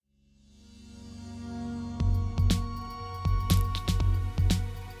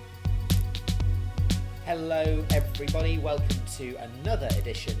Hello everybody, welcome to another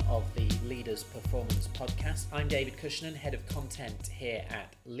edition of the Leaders Performance Podcast. I'm David Cushnan, Head of Content here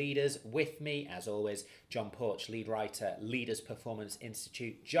at Leaders. With me, as always, John Porch, Lead Writer, Leaders Performance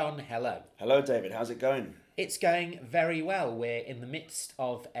Institute. John, hello. Hello David, how's it going? It's going very well. We're in the midst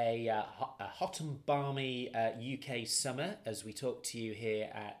of a hot and balmy UK summer as we talk to you here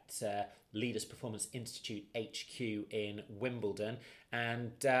at Leaders Performance Institute HQ in Wimbledon.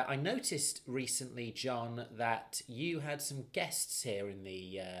 And I noticed recently, John, that you had some guests here in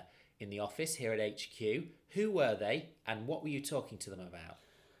the office here at HQ. Who were they and what were you talking to them about?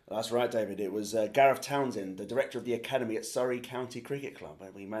 That's right, David. It was Gareth Townsend, the director of the academy at Surrey County Cricket Club.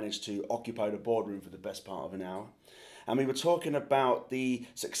 We managed to occupy the boardroom for the best part of an hour. And we were talking about the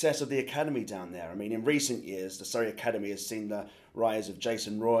success of the academy down there. I mean, in recent years, the Surrey Academy has seen the rise of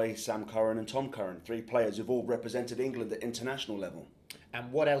Jason Roy, Sam Curran and Tom Curran, three players who've all represented England at international level.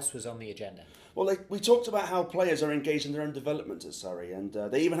 And what else was on the agenda? Well, we talked about how players are engaged in their own development at Surrey, and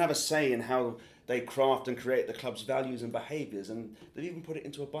they even have a say in how they craft and create the club's values and behaviours, and they've even put it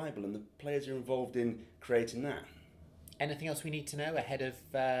into a Bible, and the players are involved in creating that. Anything else we need to know ahead of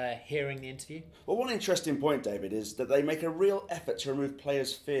hearing the interview? Well, one interesting point, David, is that they make a real effort to remove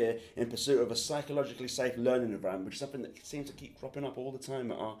players' fear in pursuit of a psychologically safe learning environment, which is something that seems to keep cropping up all the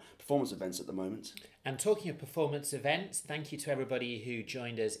time at our performance events at the moment. And talking of performance events, thank you to everybody who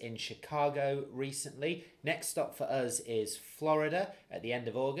joined us in Chicago recently. Next stop for us is Florida at the end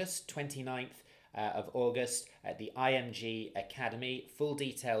of August, 29th of August at the IMG Academy. Full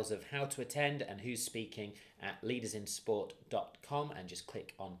details of how to attend and who's speaking at leadersinsport.com and just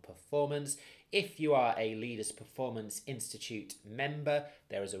click on performance. If you are a Leaders Performance Institute member,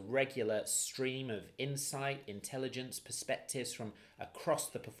 there is a regular stream of insight, intelligence, perspectives from across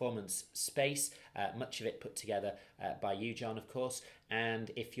the performance space, much of it put together by you, John, of course.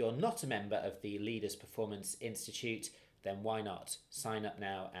 And if you're not a member of the Leaders Performance Institute, then why not sign up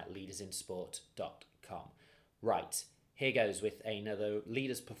now at leadersinsport.com. Right, here goes with another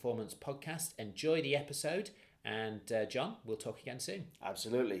Leaders Performance podcast. Enjoy the episode, and John, we'll talk again soon.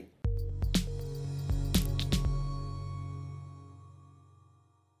 Absolutely.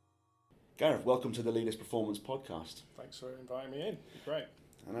 Gareth, welcome to the Leaders Performance podcast. Thanks for inviting me in. Great.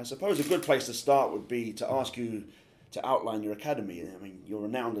 And I suppose a good place to start would be to ask you to outline your academy. I mean, you're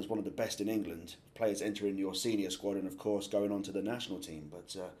renowned as one of the best in England. Players entering your senior squad and, of course, going on to the national team.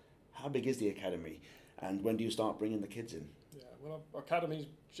 But how big is the academy, and when do you start bringing the kids in? Yeah, well, our academy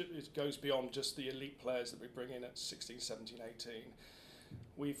goes beyond just the elite players that we bring in at 16, 17, 18.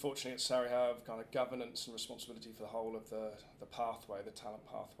 We, fortunately, at Surrey have kind of governance and responsibility for the whole of the pathway, the talent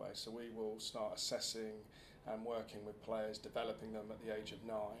pathway. So we will start assessing and working with players, developing them at the age of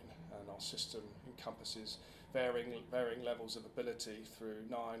 9. And our system encompasses varying levels of ability through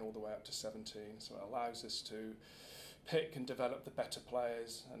 9 all the way up to 17. So it allows us to pick and develop the better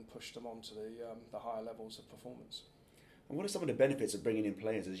players and push them on to the higher levels of performance. And what are some of the benefits of bringing in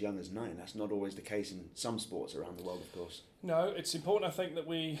players as young as 9? That's not always the case in some sports around the world, of course. No, it's important, I think, that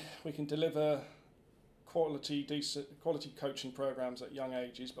we can deliver quality coaching programs at young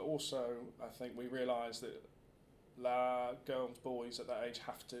ages, but also I think we realise that girls, boys at that age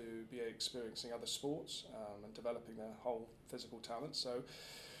have to be experiencing other sports and developing their whole physical talent. So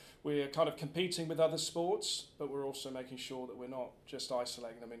we're kind of competing with other sports, but we're also making sure that we're not just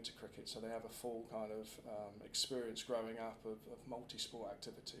isolating them into cricket, so they have a full kind of experience growing up of multi-sport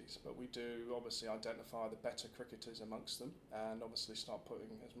activities. But we do obviously identify the better cricketers amongst them and obviously start putting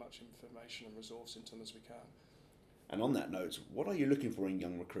as much information and resource into them as we can. And on that note, what are you looking for in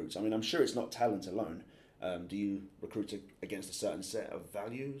young recruits? I mean, I'm sure it's not talent alone. Do you recruit against a certain set of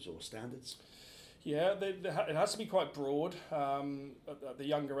values or standards? Yeah, it has to be quite broad. At the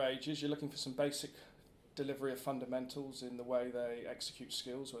younger ages, you're looking for some basic delivery of fundamentals in the way they execute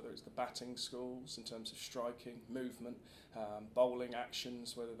skills, whether it's the batting skills in terms of striking, movement, bowling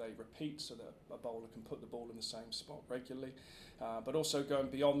actions, whether they repeat so that a bowler can put the ball in the same spot regularly. But also going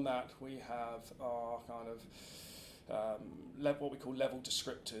beyond that, we have our kind of what we call level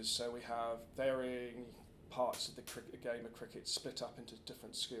descriptors. So we have varying parts of the game of cricket split up into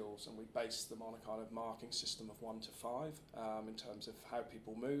different skills, and we base them on a kind of marking system of 1 to 5 in terms of how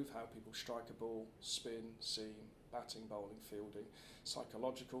people move, how people strike a ball, spin, seam, batting, bowling, fielding,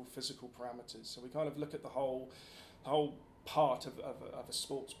 psychological, physical parameters. So we kind of look at the whole part of a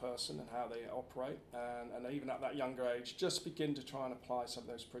sports person and how they operate, and even at that younger age just begin to try and apply some of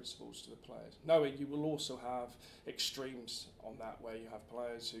those principles to the players, knowing you will also have extremes on that, where you have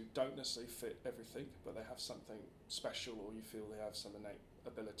players who don't necessarily fit everything but they have something special, or you feel they have some innate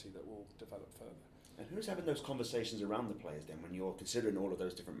ability that will develop further. And who's having those conversations around the players then when you're considering all of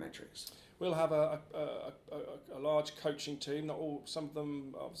those different metrics? We'll have a large coaching team, not all, some of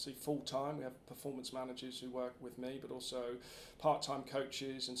them obviously full-time. We have performance managers who work with me, but also part-time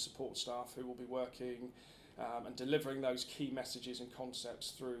coaches and support staff who will be working and delivering those key messages and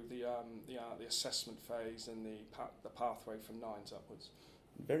concepts through the assessment phase and the pathway from 9s upwards.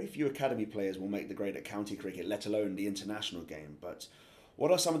 Very few academy players will make the grade at county cricket, let alone the international game. But what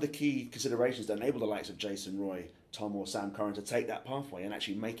are some of the key considerations that enable the likes of Jason Roy, Tom or Sam Curran to take that pathway and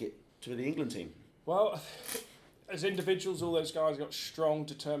actually make it to the England team? Well, as individuals, all those guys have got strong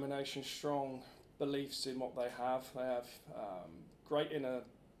determination, strong beliefs in what they have. They have great inner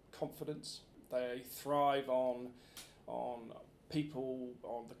confidence. They thrive on people,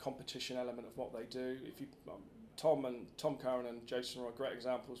 on the competition element of what they do. If you Tom Curran and Jason Roy are great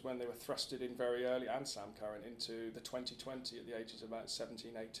examples when they were thrusted in very early, and Sam Curran, into the 2020 at the ages of about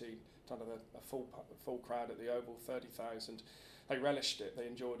 17, 18, done a full crowd at the Oval, 30,000. They relished it, they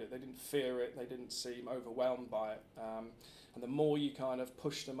enjoyed it, they didn't fear it, they didn't seem overwhelmed by it. And the more you kind of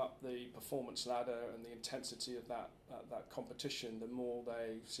push them up the performance ladder and the intensity of that competition, the more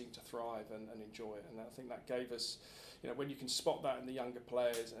they seem to thrive and enjoy it. And I think that gave us, when you can spot that in the younger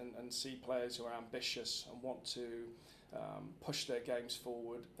players and see players who are ambitious and want to push their games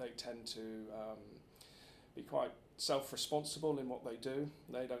forward, they tend to be quite self-responsible in what they do.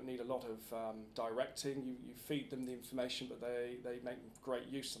 They don't need a lot of directing. You feed them the information, but they make great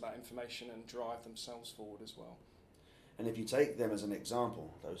use of that information and drive themselves forward as well. And if you take them as an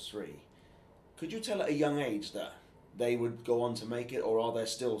example, those three, could you tell at a young age that they would go on to make it, or are there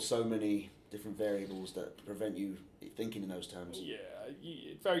still so many different variables that prevent you thinking in those terms? Yeah,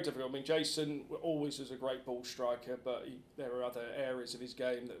 very difficult. I mean, Jason always was a great ball striker, but there were other areas of his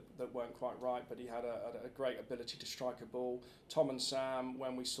game that weren't quite right, but he had a great ability to strike a ball. Tom and Sam,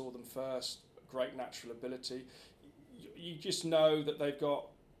 when we saw them first, great natural ability. You just know that they've got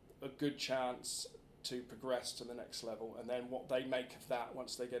a good chance to progress to the next level, and then what they make of that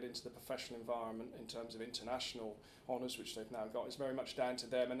once they get into the professional environment in terms of international honours, which they've now got, is very much down to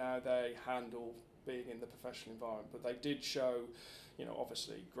them and how they handle being in the professional environment. But they did show,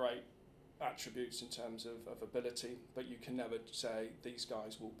 obviously great attributes in terms of ability, but you can never say these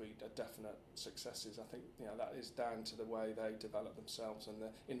guys will be definite successes. I think that is down to the way they develop themselves and the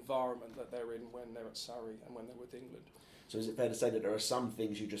environment that they're in when they're at Surrey and when they're with England. So is it fair to say that there are some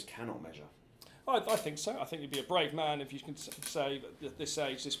things you just cannot measure? I think so. I think you'd be a brave man if you can say that at this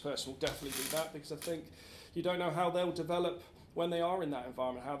age this person will definitely do that, because I think you don't know how they'll develop when they are in that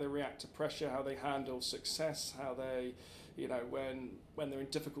environment, how they react to pressure, how they handle success, how they, when they're in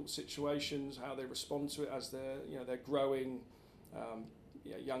difficult situations, how they respond to it as they're growing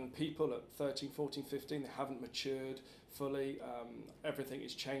young people at 13, 14, 15. They haven't matured fully. Everything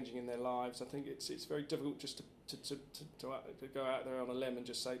is changing in their lives. I think it's very difficult just to go out there on a limb and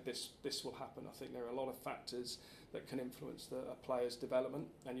just say this will happen. I think there are a lot of factors that can influence a player's development,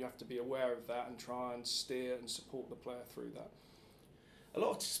 and you have to be aware of that and try and steer and support the player through that. A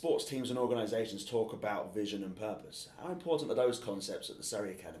lot of sports teams and organisations talk about vision and purpose. How important are those concepts at the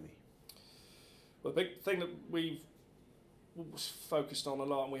Surrey Academy? Well, the big thing that we've focused on a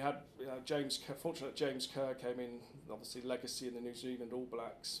lot, and we had fortunate James Kerr came in, obviously legacy in the New Zealand All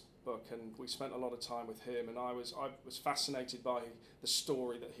Blacks book, and we spent a lot of time with him, and I was fascinated by the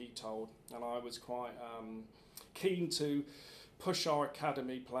story that he told, and I was quite keen to push our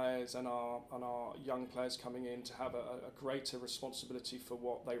academy players and our young players coming in to have a greater responsibility for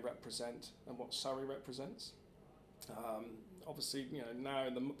what they represent and what Surrey represents. Obviously, now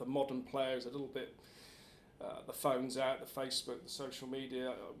the modern player is a little bit the phones out, the Facebook, the social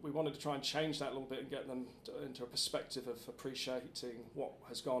media. We wanted to try and change that a little bit and get them into a perspective of appreciating what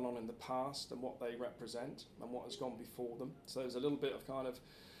has gone on in the past and what they represent and what has gone before them. So there's a little bit of kind of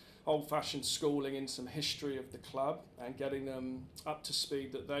old-fashioned schooling in some history of the club and getting them up to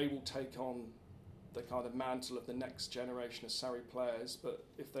speed that they will take on the kind of mantle of the next generation of Surrey players. But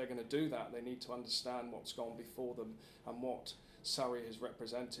if they're going to do that, they need to understand what's gone before them and what Surrey has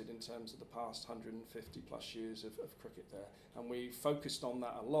represented in terms of the past 150 plus years of cricket there. And we focused on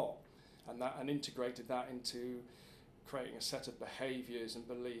that a lot and integrated that into creating a set of behaviours and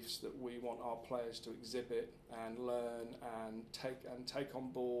beliefs that we want our players to exhibit and learn and take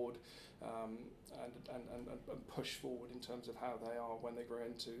on board and push forward in terms of how they are when they grow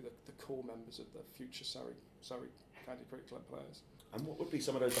into the core members of the future Surrey County Cricket Club players. And what would be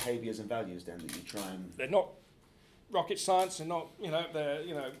some of those behaviours and values then that you try and... They're not rocket science, they're not,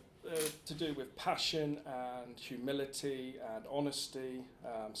 they're to do with passion and humility and honesty,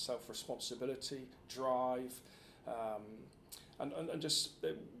 self-responsibility, drive, and just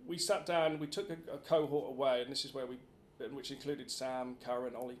we sat down, we took a cohort away, and this is where which included Sam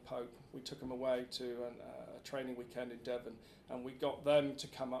Curran, Ollie Pope. We took them away to a training weekend in Devon, and we got them to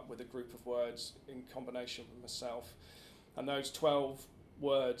come up with a group of words in combination with myself. And those 12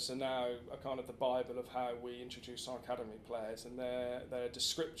 words are now a kind of the Bible of how we introduce our academy players, and they're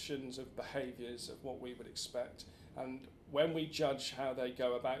descriptions of behaviours of what we would expect. And when we judge how they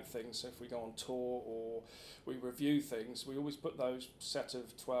go about things, so if we go on tour or we review things, we always put those set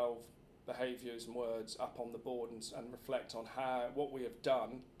of 12 behaviours and words up on the board and reflect on what we have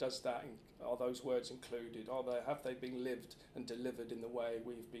done. Are those words included? Have they been lived and delivered in the way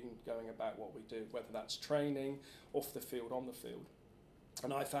we've been going about what we do, whether that's training, off the field, on the field?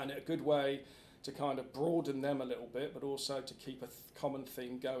 And I found it a good way to kind of broaden them a little bit, but also to keep a common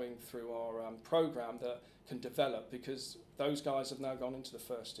theme going through our programme that can develop, because those guys have now gone into the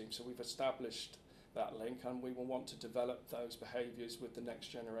first team, so we've established that link, and we will want to develop those behaviours with the next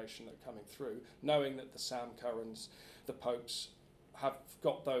generation that are coming through, knowing that the Sam Currans, the Popes, have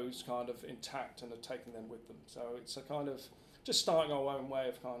got those kind of intact and are taking them with them. So it's a kind of just starting our own way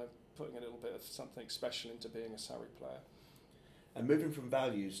of kind of putting a little bit of something special into being a Surrey player. And moving from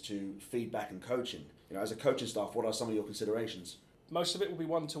values to feedback and coaching, as a coaching staff, what are some of your considerations? Most of it will be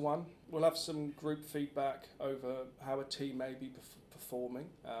one-to-one. We'll have some group feedback over how a team may be performing,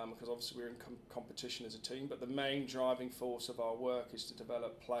 because obviously we're in competition as a team, but the main driving force of our work is to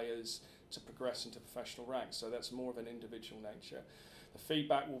develop players to progress into professional ranks, so that's more of an individual nature. The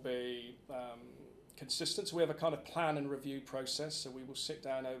feedback will be consistent, so we have a kind of plan and review process, so we will sit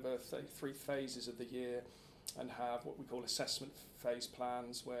down over 3 phases of the year and have what we call assessment phase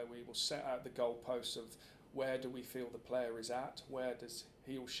plans, where we will set out the goalposts of where do we feel the player is at, where does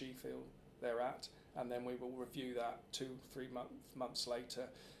he or she feel they're at, and then we will review that 2-3 months later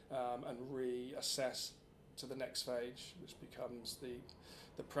and reassess to the next phase, which becomes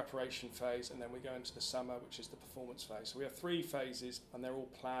the preparation phase, and then we go into the summer, which is the performance phase. So we have 3 phases, and they're all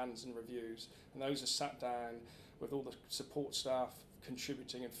plans and reviews, and those are sat down with all the support staff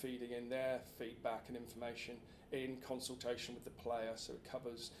contributing and feeding in their feedback and information in consultation with the player, so it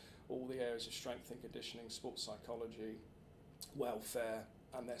covers all the areas of strength and conditioning, sports psychology, welfare,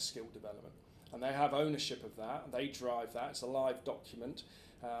 and their skill development. And they have ownership of that, and they drive that. It's a live document,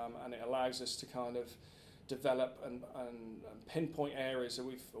 and it allows us to kind of develop and pinpoint areas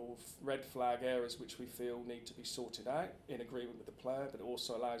or red flag areas which we feel need to be sorted out in agreement with the player, but it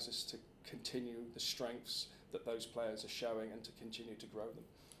also allows us to continue the strengths that those players are showing and to continue to grow them.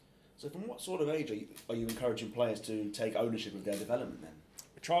 So from what sort of age are you encouraging players to take ownership of their development then?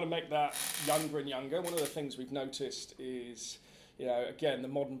 We're trying to make that younger and younger. One of the things we've noticed is, again, the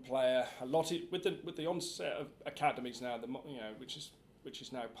modern player, with the onset of academies now, which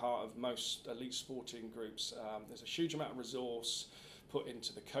is now part of most elite sporting groups, there's a huge amount of resource put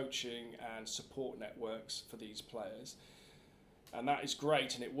into the coaching and support networks for these players. And that is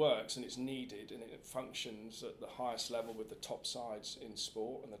great, and it works, and it's needed, and it functions at the highest level with the top sides in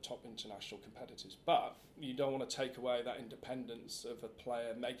sport and the top international competitors. But you don't want to take away that independence of a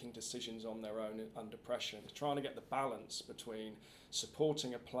player making decisions on their own under pressure. And trying to get the balance between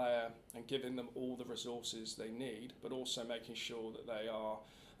supporting a player and giving them all the resources they need, but also making sure that they are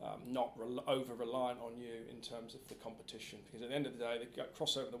not over-reliant on you in terms of the competition. Because at the end of the day, they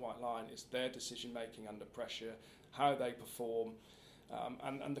cross over the white line. It's their decision-making under pressure, how they perform,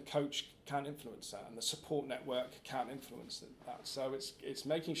 and the coach can't influence that, and the support network can't influence that. So it's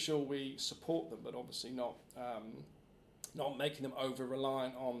making sure we support them, but obviously not making them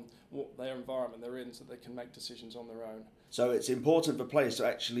over-reliant on what their environment they're in, so they can make decisions on their own. So it's important for players to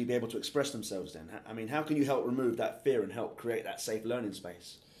actually be able to express themselves then. I mean, how can you help remove that fear and help create that safe learning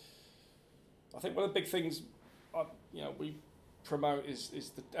space? I think one of the big things we promote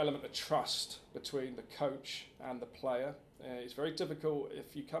is the element of trust between the coach and the player. It's very difficult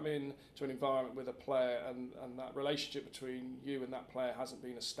if you come in to an environment with a player and that relationship between you and that player hasn't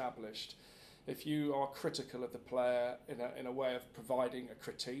been established. If you are critical of the player in a way of providing a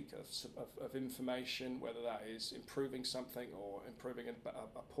critique of information, whether that is improving something or improving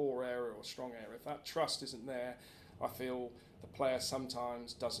a poor area or a strong area, if that trust isn't there, I feel the player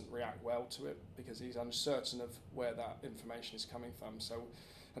sometimes doesn't react well to it because he's uncertain of where that information is coming from. So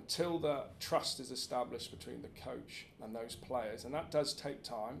until the trust is established between the coach and those players, and that does take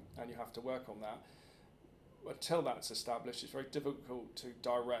time and you have to work on that, until that's established, it's very difficult to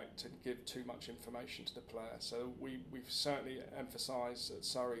direct and give too much information to the player. So we've certainly emphasised at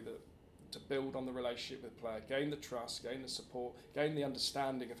Surrey that to build on the relationship with the player, gain the trust, gain the support, gain the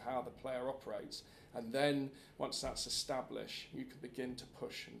understanding of how the player operates, and then once that's established, you can begin to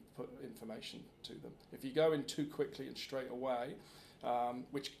push and put information to them. If you go in too quickly and straight away,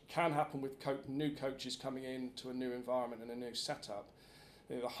 which can happen with new coaches coming into a new environment and a new setup.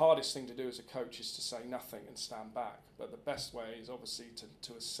 The hardest thing to do as a coach is to say nothing and stand back. But the best way is obviously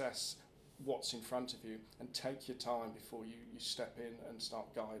to assess what's in front of you and take your time before you step in and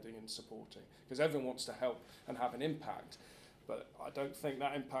start guiding and supporting. Because everyone wants to help and have an impact. But I don't think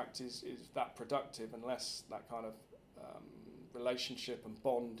that impact is that productive unless that kind of relationship and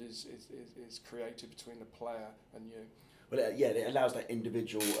bond is created between the player and you. Well, it allows that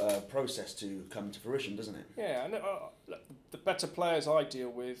individual process to come to fruition, doesn't it? Yeah, and the better players I deal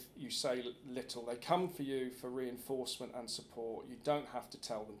with, you say little. They come for you for reinforcement and support. You don't have to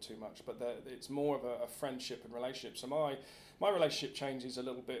tell them too much, but it's more of a friendship and relationship. So my relationship changes a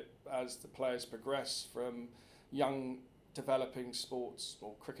little bit as the players progress from young developing sports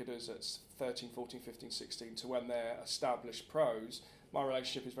or cricketers at 13, 14, 15, 16 to when they're established pros. My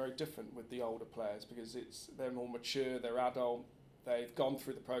relationship is very different with the older players because they're more mature, they're adult, they've gone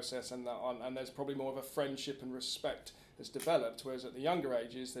through the process, and there's probably more of a friendship and respect has developed. Whereas at the younger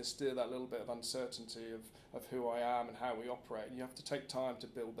ages, there's still that little bit of uncertainty of who I am and how we operate. And you have to take time to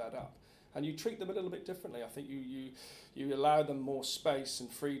build that up, and you treat them a little bit differently. I think you allow them more space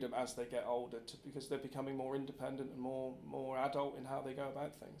and freedom as they get older, because they're becoming more independent and more adult in how they go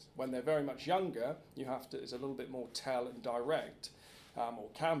about things. When they're very much younger, it's a little bit more tell and direct. Or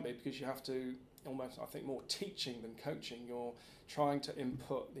can be, because you have to almost, I think, more teaching than coaching. You're trying to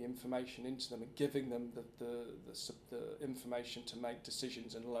input the information into them and giving them the information to make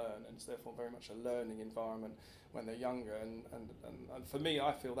decisions and learn, and it's therefore very much a learning environment when they're younger. And for me,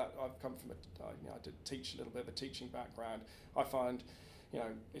 I feel that I've come from I did teach a little bit of a teaching background. I find,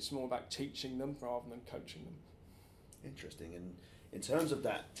 it's more about teaching them rather than coaching them. Interesting. And in terms of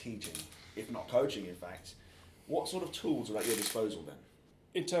that teaching, if not coaching, in fact, what sort of tools are at your disposal then?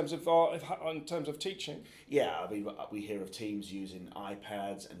 In terms of teaching? Yeah, I mean, we hear of teams using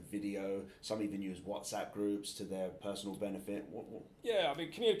iPads and video. Some even use WhatsApp groups to their personal benefit. Yeah, I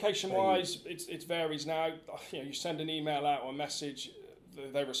mean, communication-wise, it varies now. You send an email out or a message,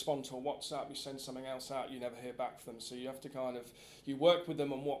 they respond to a WhatsApp. You send something else out, you never hear back from them. So you have to you work with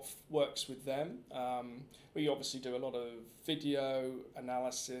them on what works with them. We obviously do a lot of video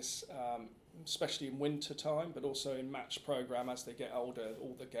analysis, especially in winter time, but also in match program as they get older.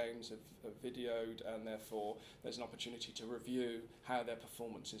 All the games are videoed, and therefore there's an opportunity to review how their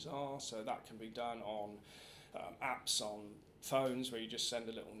performances are. So that can be done on apps on phones, where you just send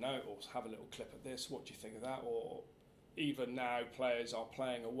a little note or have a little clip of this. What do you think of that? Or even now, players are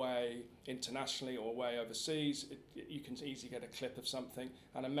playing away internationally or away overseas. You can easily get a clip of something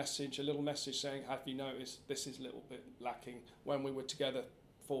and a little message saying, have you noticed this is a little bit lacking? When we were together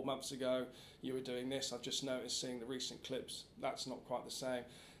 4 months ago, you were doing this. I've just noticed, seeing the recent clips, that's not quite the same.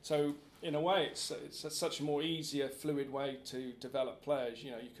 So in a way, it's such a more easier, fluid way to develop players.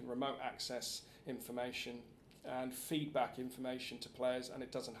 You can remote access information and feedback information to players, and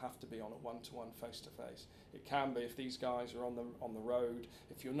it doesn't have to be on a one-to-one, face-to-face. It can be, if these guys are on the road,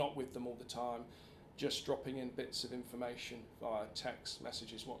 if you're not with them all the time, just dropping in bits of information via text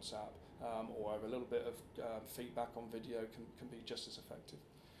messages, WhatsApp, or a little bit of feedback on video can be just as effective.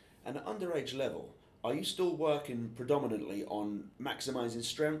 And at underage level, are you still working predominantly on maximising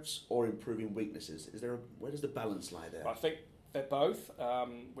strengths or improving weaknesses? Where does the balance lie there? I think they're both.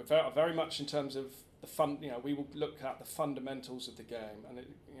 We're very much in terms of the fun. We will look at the fundamentals of the game, and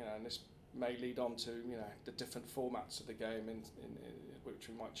and this may lead on to the different formats of the game, in which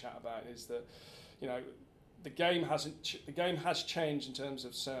we might chat about. Is that the game has changed in terms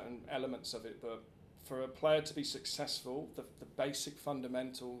of certain elements of it, but for a player to be successful, the basic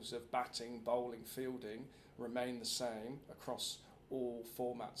fundamentals of batting, bowling, fielding remain the same across all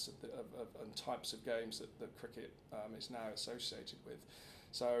formats and types of games that cricket is now associated with.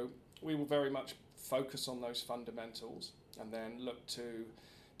 So we will very much focus on those fundamentals and then look to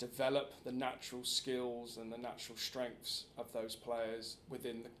develop the natural skills and the natural strengths of those players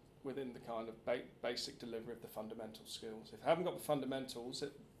within the kind of basic delivery of the fundamental skills. If they haven't got the fundamentals,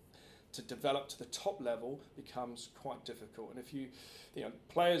 to develop to the top level becomes quite difficult. And if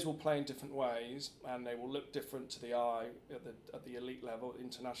players will play in different ways, and they will look different to the eye at the elite level,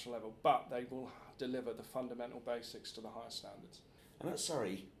 international level, but they will deliver the fundamental basics to the highest standards. And at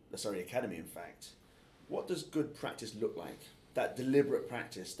Surrey Academy, in fact, what does good practice look like? That deliberate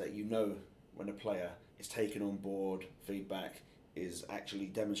practice that when a player is taken on board, feedback is actually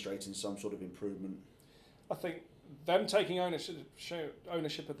demonstrating some sort of improvement. I think them taking ownership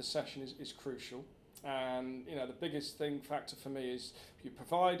of the session is crucial, and the biggest factor for me is you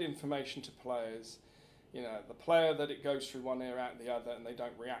provide information to players. The player that it goes through one ear out the other, and they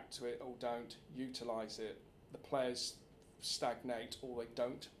don't react to it or don't utilise it. The players stagnate, or they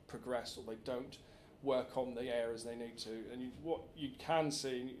don't progress, or they don't work on the areas they need to. And what you can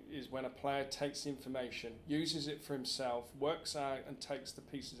see is when a player takes the information, uses it for himself, works out and takes the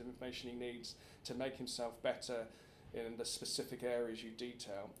pieces of information he needs to make himself better in the specific areas you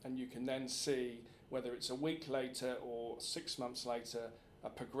detail, and you can then see whether it's a week later or 6 months later, a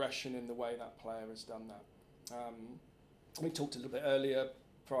progression in the way that player has done that. We talked a little bit earlier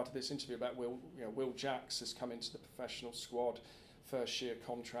prior to this interview about Will. Will Jacks has come into the professional squad, first year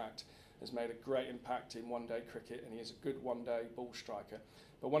contract, has made a great impact in one-day cricket, and he is a good one-day ball striker.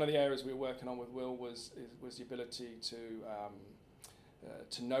 But one of the areas we were working on with Will was the ability to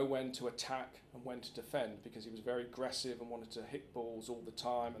know when to attack and when to defend, because he was very aggressive and wanted to hit balls all the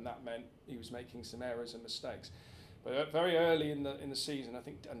time, and that meant he was making some errors and mistakes. But very early in the season, I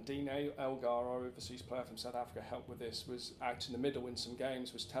think Dean Elgar, our overseas player from South Africa, helped with this, was out in the middle in some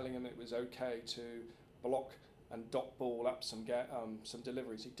games, was telling him it was okay to block and dot ball up some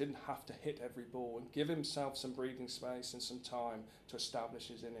deliveries. He didn't have to hit every ball, and give himself some breathing space and some time to establish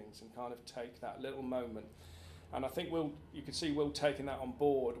his innings and kind of take that little moment. And I think you could see Will taking that on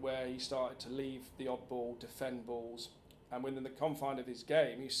board, where he started to leave the odd ball, defend balls, and within the confine of his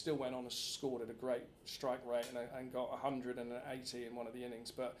game, he still went on and scored at a great strike rate and got 180 in one of the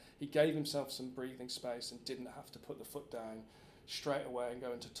innings. But he gave himself some breathing space and didn't have to put the foot down straight away and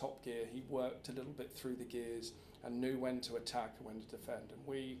go into top gear. He worked a little bit through the gears and knew when to attack and when to defend. And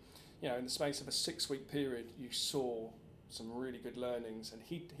we, in the space of a 6-week period, you saw some really good learnings, and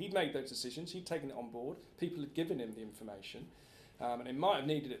he'd made those decisions, he'd taken it on board, people had given him the information, and it might have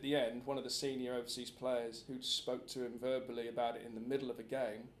needed at the end one of the senior overseas players who spoke to him verbally about it in the middle of a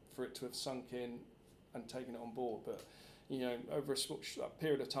game for it to have sunk in and taken it on board. But over a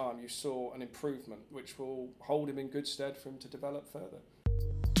period of time, you saw an improvement which will hold him in good stead for him to develop further.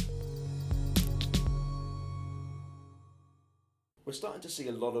 We're starting to see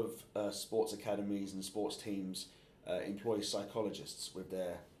a lot of sports academies and sports teams employ psychologists with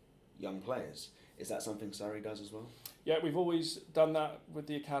their young players. Is that something Surrey does as well? Yeah, we've always done that with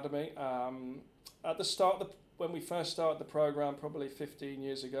the academy. At the start, when we first started the programme, probably 15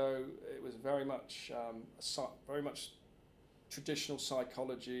 years ago, it was very much traditional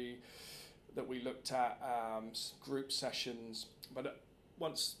psychology that we looked at, group sessions. But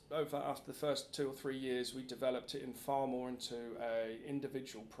after the first 2 or 3 years, we developed it far more into a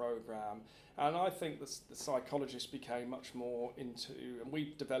individual programme. And I think the psychologists became much more into, and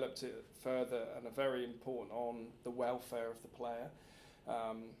we developed it further and are very important on the welfare of the player.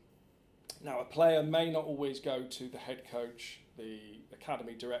 Now, a player may not always go to the head coach, the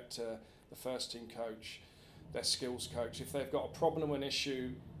academy director, the first team coach, their skills coach. If they've got a problem or an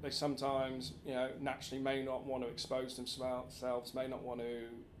issue, they sometimes, naturally may not want to expose themselves, may not want to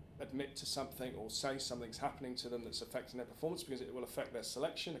admit to something or say something's happening to them that's affecting their performance, because it will affect their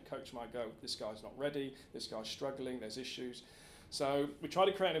selection. A coach might go, this guy's not ready, this guy's struggling, there's issues. So we try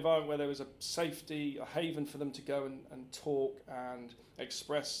to create an environment where there was a safety, a haven for them to go and talk and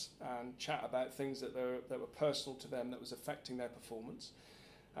express and chat about things that were personal to them, that was affecting their performance.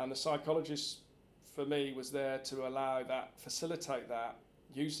 And the psychologist, for me, was there to allow that, facilitate that,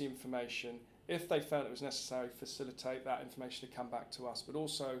 use the information. If they felt it was necessary, facilitate that information to come back to us, but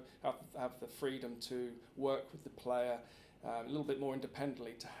also have the freedom to work with the player a little bit more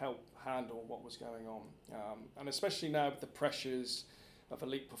independently to help handle what was going on. And especially now with the pressures of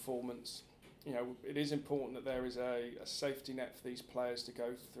elite performance, it is important that there is a safety net for these players to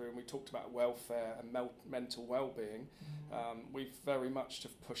go through. And we talked about welfare and mental well-being. We've very much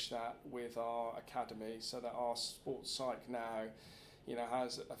pushed that with our academy, so that our sports psych now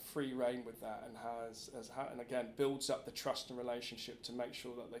has a free rein with that, and again builds up the trust and relationship to make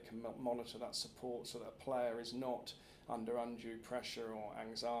sure that they can monitor that support, so that a player is not under undue pressure or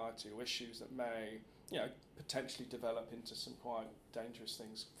anxiety or issues that may potentially develop into some quite dangerous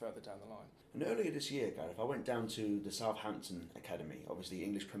things further down the line. And earlier this year, Gareth, I went down to the Southampton Academy, obviously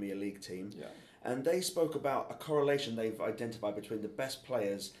English Premier League team, and they spoke about a correlation they've identified between the best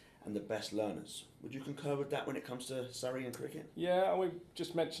players and the best learners. Would you concur with that when it comes to Surrey and cricket? Yeah, and we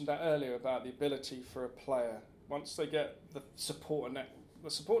just mentioned that earlier about the ability for a player, once they get the support net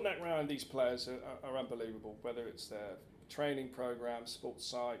around these players are unbelievable, whether it's their training program, sports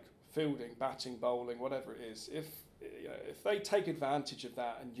psych, fielding, batting, bowling, whatever it is. If they take advantage of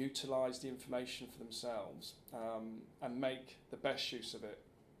that and utilise the information for themselves and make the best use of it,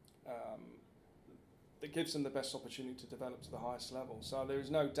 that gives them the best opportunity to develop to the highest level. So there is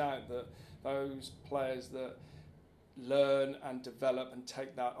no doubt that those players that learn and develop and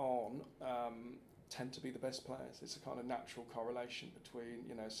take that on tend to be the best players. It's a kind of natural correlation between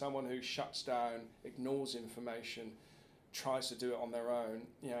someone who shuts down, ignores information, tries to do it on their own,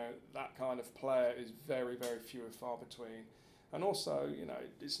 that kind of player is very, very few and far between. And also,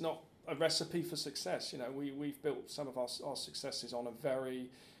 it's not a recipe for success. We've built some of our successes on a very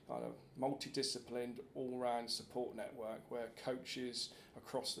kind of multidisciplined, all-round support network where coaches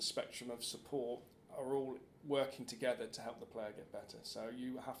across the spectrum of support are all working together to help the player get better. So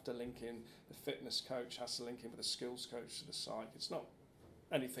you have to link in, the fitness coach has to link in with the skills coach to the side. It's not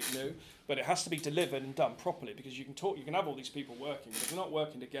anything new, but it has to be delivered and done properly, because you can have all these people working, but if you're not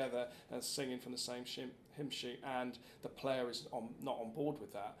working together and singing from the same hymn sheet and the player is not on board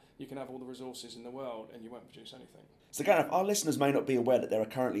with that, you can have all the resources in the world and you won't produce anything. So Gareth, our listeners may not be aware that there are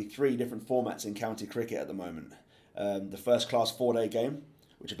currently 3 different formats in county cricket at the moment. The first class 4-day game,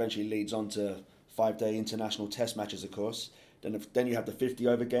 which eventually leads on to 5-day international test matches, of course. Then you have the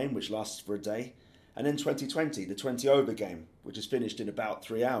 50-over game, which lasts for a day. And then 2020, the 20-over game, which is finished in about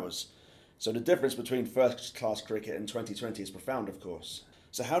 3 hours. So the difference between first-class cricket and 2020 is profound, of course.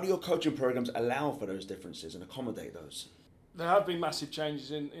 So how do your coaching programmes allow for those differences and accommodate those? There have been massive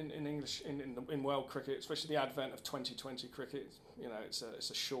changes in English in world cricket, especially the advent of 2020 cricket. It's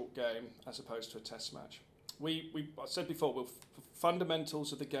a short game as opposed to a test match. I said before, the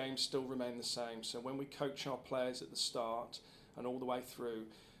fundamentals of the game still remain the same. So when we coach our players at the start and all the way through,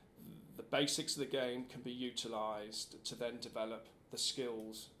 the basics of the game can be utilised to then develop the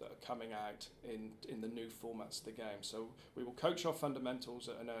skills that are coming out in the new formats of the game. So we will coach our fundamentals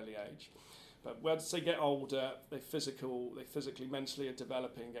at an early age. But once they get older, they physically, mentally are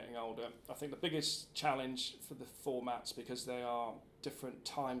developing, getting older. I think the biggest challenge for the formats, because they are different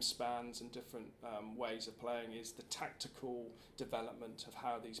time spans and different ways of playing, is the tactical development of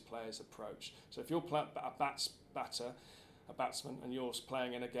how these players approach. So if you're a batsman, and you're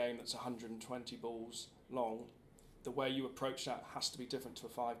playing in a game that's 120 balls long, the way you approach that has to be different to a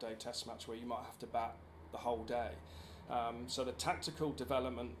 5-day test match where you might have to bat the whole day. So the tactical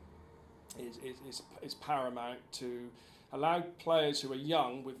development is paramount to allow players who are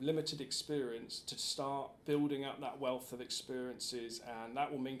young with limited experience to start building up that wealth of experiences, and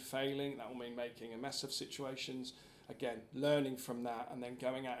that will mean failing, that will mean making a mess of situations, again learning from that and then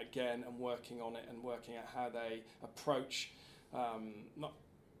going out again and working on it and working out how they approach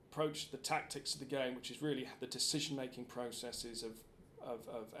the tactics of the game, which is really the decision-making processes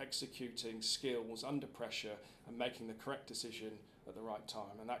of executing skills under pressure and making the correct decision at the right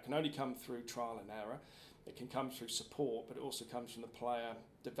time. And that can only come through trial and error. It can come through support, but it also comes from the player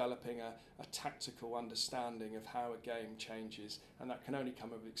developing a tactical understanding of how a game changes, and that can only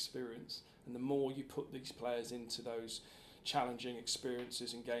come with experience. And the more you put these players into those challenging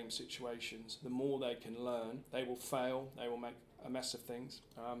experiences and game situations, the more they can learn. They will fail, they will make a mess of things,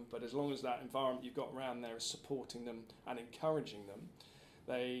 but as long as that environment you've got around there is supporting them and encouraging them,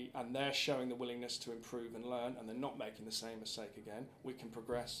 they're showing the willingness to improve and learn, and they're not making the same mistake again, we can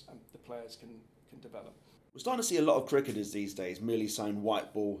progress and the players can develop. We're starting to see a lot of cricketers these days merely sign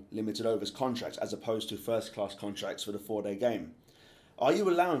white ball limited overs contracts as opposed to first class contracts for the 4-day game. Are you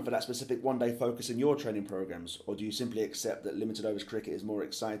allowing for that specific 1-day focus in your training programs, or do you simply accept that limited overs cricket is more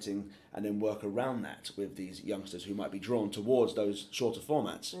exciting and then work around that with these youngsters who might be drawn towards those shorter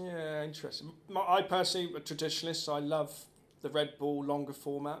formats? Yeah, interesting. I personally am a traditionalist, so I love the red ball longer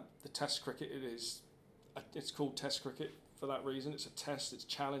format. The test cricket, it's called test cricket for that reason. It's a test, it's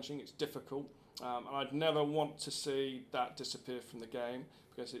challenging, it's difficult. And I'd never want to see that disappear from the game,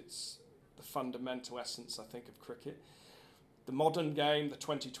 because it's the fundamental essence, I think, of cricket. The modern game, the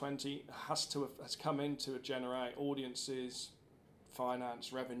 2020, has come in to generate audiences,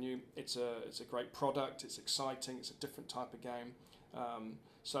 finance, revenue. It's a great product. It's exciting. It's a different type of game.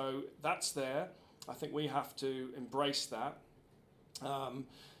 So that's there. I think we have to embrace that.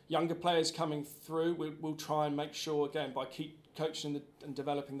 Younger players coming through, we'll try and make sure, again, by keep coaching and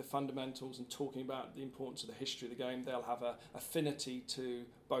developing the fundamentals and talking about the importance of the history of the game, they'll have an affinity to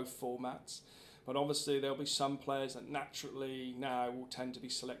both formats. But obviously there'll be some players that naturally now will tend to be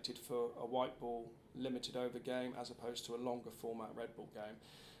selected for a white ball limited over game as opposed to a longer format red ball game,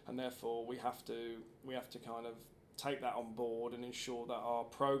 and therefore we have to kind of take that on board and ensure that our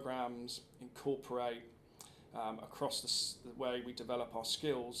programs incorporate across the way we develop our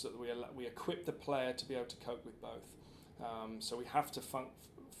skills, that we equip the player to be able to cope with both. So we have to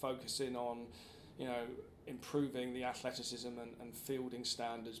focus in on, improving the athleticism and fielding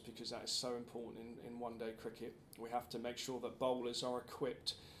standards, because that is so important in 1-day cricket. We have to make sure that bowlers are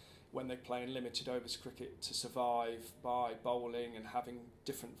equipped when they play in limited overs cricket to survive by bowling and having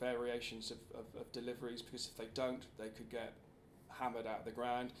different variations of deliveries, because if they don't, they could get hammered out of the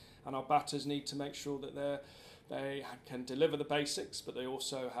ground. And our batters need to make sure that they're They can deliver the basics, but they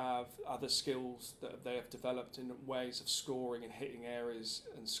also have other skills that they have developed in ways of scoring and hitting areas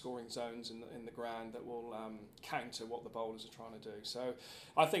and scoring zones in the ground that will counter what the bowlers are trying to do. So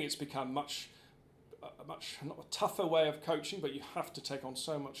I think it's become much not a tougher way of coaching, but you have to take on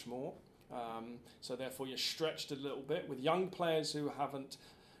so much more. So therefore you're stretched a little bit. With young players who haven't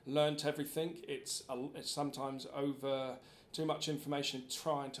learnt everything, it's sometimes over too much information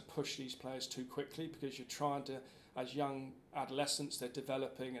trying to push these players too quickly, because you're trying to, as young adolescents, they're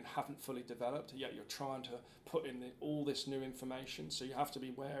developing and haven't fully developed, yet you're trying to put in all this new information. So you have to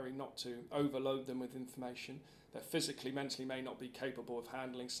be wary not to overload them with information. They're physically, mentally may not be capable of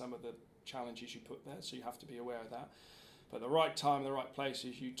handling some of the challenges you put there, so you have to be aware of that. But at the right time, the right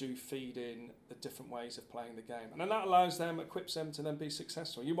places, you do feed in the different ways of playing the game. And then that allows them, equips them to then be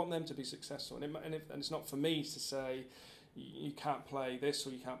successful. You want them to be successful. And it's not for me to say, you can't play this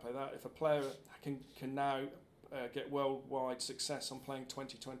or you can't play that. If a player can now get worldwide success on playing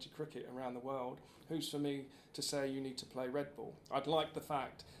 2020 cricket around the world, who's for me to say you need to play red ball? I'd like the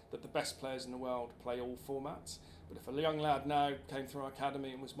fact that the best players in the world play all formats. But if a young lad now came through our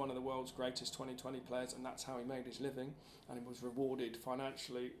academy and was one of the world's greatest 2020 players, and that's how he made his living, and he was rewarded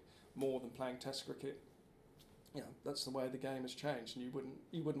financially more than playing Test cricket, that's the way the game has changed, and you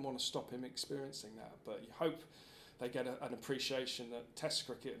wouldn't want to stop him experiencing that. But you hope they get an appreciation that Test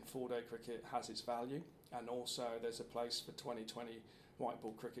cricket and 4-day cricket has its value, and also there's a place for 2020 white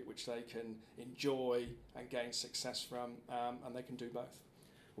ball cricket which they can enjoy and gain success from, and they can do both.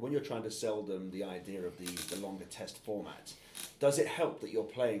 When you're trying to sell them the idea of the longer Test format, does it help that you're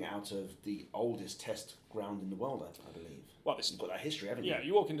playing out of the oldest Test ground in the world, I believe? Well, you've got that history, haven't you? Yeah,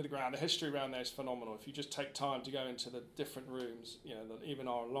 you walk into the ground, the history around there is phenomenal. If you just take time to go into the different rooms, even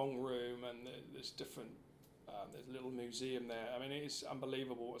our long room, and there's different, there's a little museum there. I mean, it is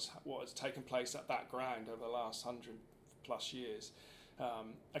unbelievable what has taken place at that ground over the last 100 plus years.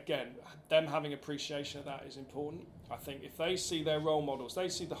 Again, them having appreciation of that is important. I think if they see their role models, they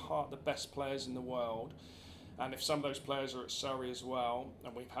see the best players in the world, and if some of those players are at Surrey as well,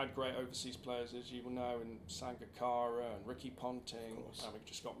 and we've had great overseas players, as you will know, in Sangakkara and Ricky Ponting, and we've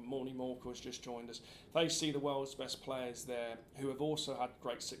just got Morny Morkel has just joined us. They see the world's best players there, who have also had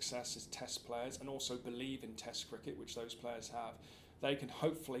great success as Test players, and also believe in Test cricket, which those players have. They can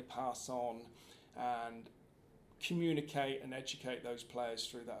hopefully pass on and communicate and educate those players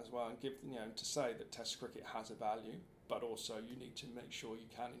through that as well, and give to say that Test cricket has a value, but also you need to make sure you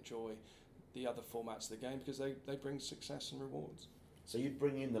can enjoy the other formats of the game, because they bring success and rewards. So you'd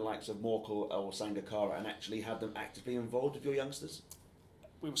bring in the likes of Morkel or Sangakkara and actually have them actively involved with your youngsters?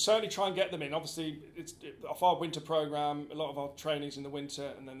 We will certainly try and get them in. Obviously, off our winter programme, a lot of our training's in the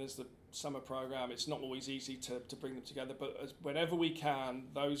winter, and then there's the summer programme. It's not always easy to bring them together, but whenever we can,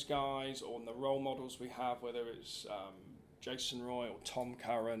 those guys, or the role models we have, whether it's Jason Roy or Tom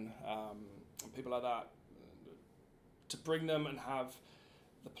Curran, and people like that, to bring them and have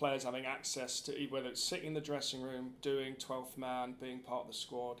the players having access to, whether it's sitting in the dressing room, doing 12th man, being part of the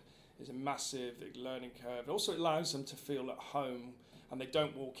squad, is a massive learning curve. Also, it allows them to feel at home, and they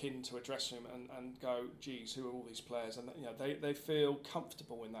don't walk into a dressing room and go, geez, who are all these players? And they feel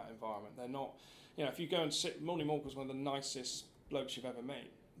comfortable in that environment. They're not, if you go and sit, Morny Morkel's one of the nicest blokes you've ever met,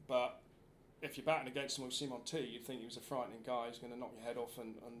 but if you're batting against him with Simon T, you'd think he was a frightening guy who's going to knock your head off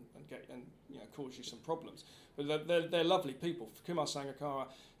and cause you some problems. But they're lovely people. Kumar Sangakkara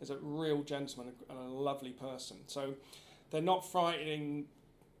is a real gentleman and a lovely person. So they're not frightening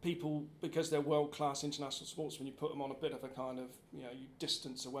people because they're world-class international sportsmen. You put them on a bit of a kind of, you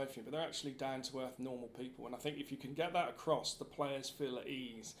distance away from you, but they're actually down-to-earth, normal people. And I think if you can get that across, the players feel at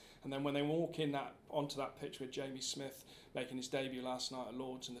ease. And then when they walk in onto that pitch with Jamie Smith making his debut last night at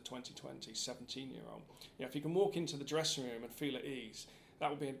Lords in the 2020, 17-year-old, if you can walk into the dressing room and feel at ease, that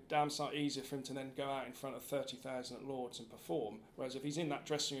would be a damn sight easier for him to then go out in front of 30,000 at Lords and perform. Whereas if he's in that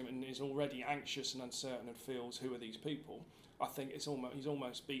dressing room and is already anxious and uncertain and feels, who are these people, I think he's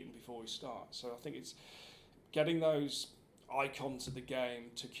almost beaten before he starts. So I think it's getting those icons of the game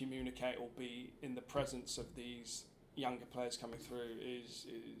to communicate or be in the presence of these younger players coming through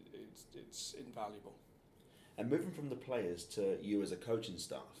it's invaluable. And moving from the players to you as a coaching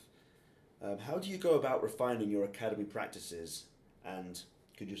staff, how do you go about refining your academy practices, and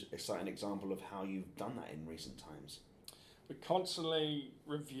could you cite an example of how you've done that in recent times? We constantly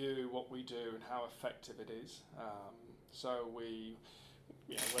review what we do and how effective it is. So we,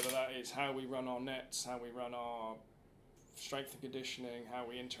 whether that is how we run our nets, how we run our strength and conditioning, how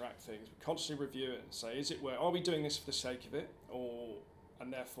we interact things, we constantly review it and say, are we doing this for the sake of it, or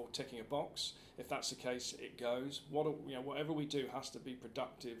and therefore ticking a box. If that's the case, it goes. Whatever we do has to be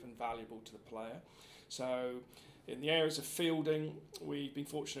productive and valuable to the player. So in the areas of fielding, we've been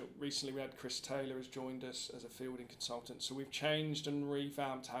fortunate recently. We had Chris Taylor has joined us as a fielding consultant. So we've changed and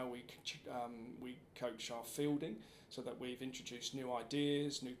revamped how we coach our fielding, so that we've introduced new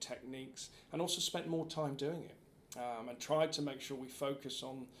ideas, new techniques, and also spent more time doing it, and tried to make sure we focus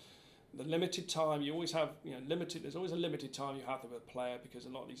on the limited time. You always have, there's always a limited time you have with a player, because a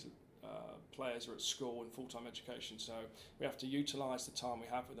lot of these players are at school and full-time education, so we have to utilise the time we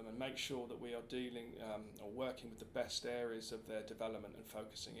have with them and make sure that we are dealing or working with the best areas of their development and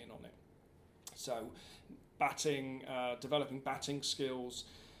focusing in on it. So batting, developing batting skills,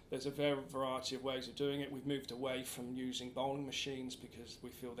 there's a variety of ways of doing it. We've moved away from using bowling machines because we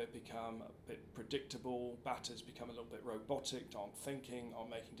feel they've become a bit predictable. Batters become a little bit robotic, aren't thinking, aren't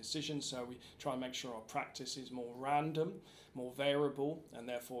making decisions. So we try and make sure our practice is more random, more variable, and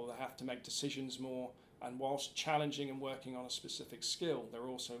therefore they have to make decisions more. And whilst challenging and working on a specific skill, they're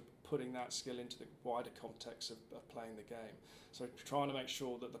also putting that skill into the wider context of playing the game. So trying to make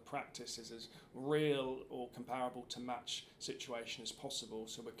sure that the practice is as real or comparable to match situation as possible.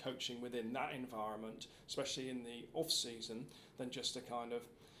 So we're coaching within that environment, especially in the off-season, than just a kind of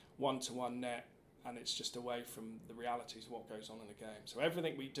one-to-one net, and it's just away from the realities of what goes on in the game. So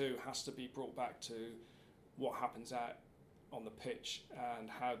everything we do has to be brought back to what happens out on the pitch and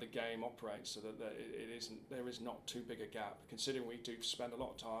how the game operates, so that there is not too big a gap, considering we do spend a lot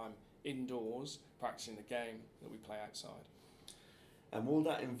of time indoors practicing the game that we play outside. And will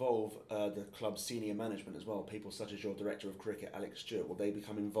that involve the club's senior management as well? People such as your director of cricket, Alex Stewart, will they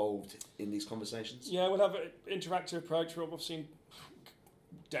become involved in these conversations? Yeah, we'll have an interactive approach. We're obviously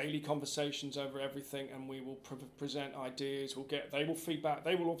daily conversations over everything, and we will present ideas. They will feedback.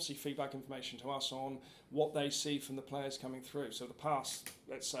 They will obviously feedback information to us on what they see from the players coming through. So the past,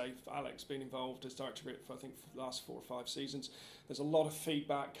 let's say, Alex being involved as director for the last 4 or 5 seasons, there's a lot of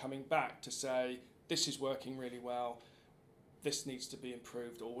feedback coming back to say this is working really well, this needs to be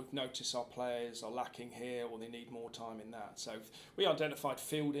improved, or we've noticed our players are lacking here, or they need more time in that. So we identified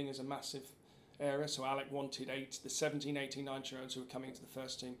fielding as a massive area. So Alec wanted the 17, 18, 19-year-olds who were coming into the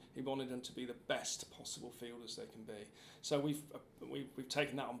first team, he wanted them to be the best possible fielders they can be. So we've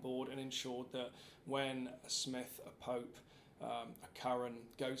taken that on board and ensured that when a Smith, a Pope, a Curran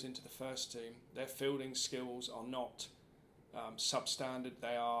goes into the first team, their fielding skills are not substandard.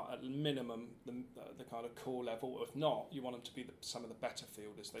 They are at minimum the kind of core level. If not, you want them to be some of the better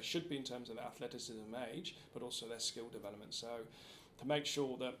fielders. They should be in terms of their athleticism and age, but also their skill development. So to make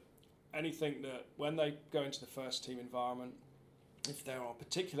sure that anything that when they go into the first team environment, if there are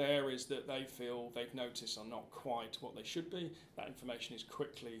particular areas that they feel they've noticed are not quite what they should be, that information is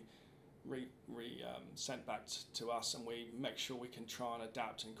quickly sent back to us, and we make sure we can try and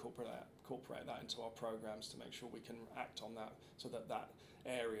adapt and incorporate that into our programs to make sure we can act on that, so that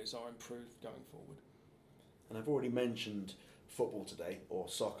areas are improved going forward. And I've already mentioned football today, or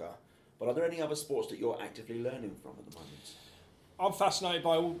soccer, but are there any other sports that you're actively learning from at the moment? I'm fascinated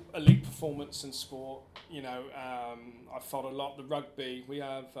by all elite performance in sport. I've followed a lot the rugby. We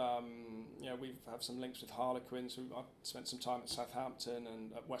have, we have some links with Harlequins. I've spent some time at Southampton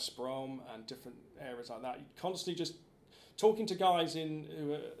and at West Brom and different areas like that. You're constantly just talking to guys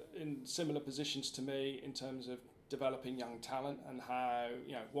who are in similar positions to me in terms of developing young talent and how,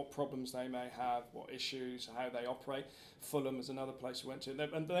 what problems they may have, what issues, how they operate. Fulham is another place we went to,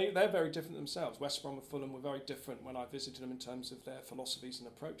 and they're very different themselves. West Brom and Fulham were very different when I visited them in terms of their philosophies and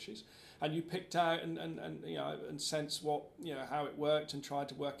approaches. And you picked out and sense what, how it worked, and tried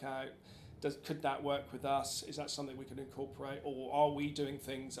to work out, could that work with us? Is that something we could incorporate, or are we doing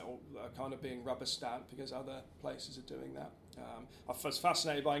things that are kind of being rubber stamped because other places are doing that? I was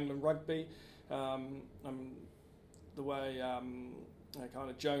fascinated by England rugby. The way kind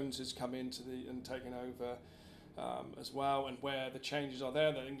of Jones has come into and taken over as well, and where the changes are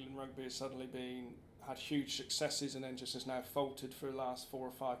there, that England rugby has suddenly had huge successes and then just has now faltered for the last 4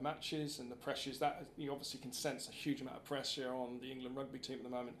 or 5 matches, and the pressures that you obviously can sense a huge amount of pressure on the England rugby team at the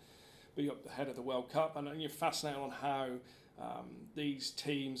moment, being up the head of the World Cup, and you're fascinated on how these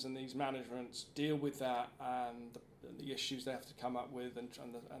teams and these managements deal with that and the issues they have to come up with and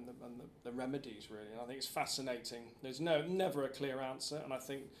the remedies, really. And I think it's fascinating. There's never a clear answer, and I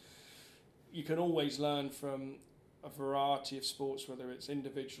think you can always learn from a variety of sports, whether it's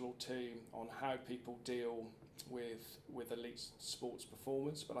individual or team, on how people deal with elite sports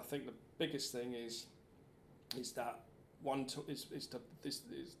performance. But I think the biggest thing is that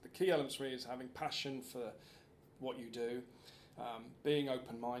the key elements really is having passion for what you do, being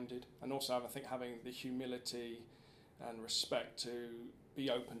open-minded, and also I think having the humility and respect to be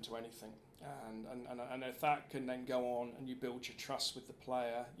open to anything. And if that can then go on and you build your trust with the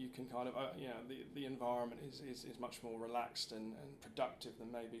player, you can kind of, the environment is much more relaxed and productive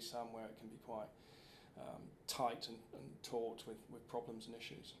than maybe somewhere it can be quite tight and taut with problems and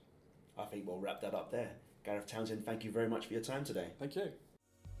issues. I think we'll wrap that up there. Gareth Townsend, thank you very much for your time today. Thank you.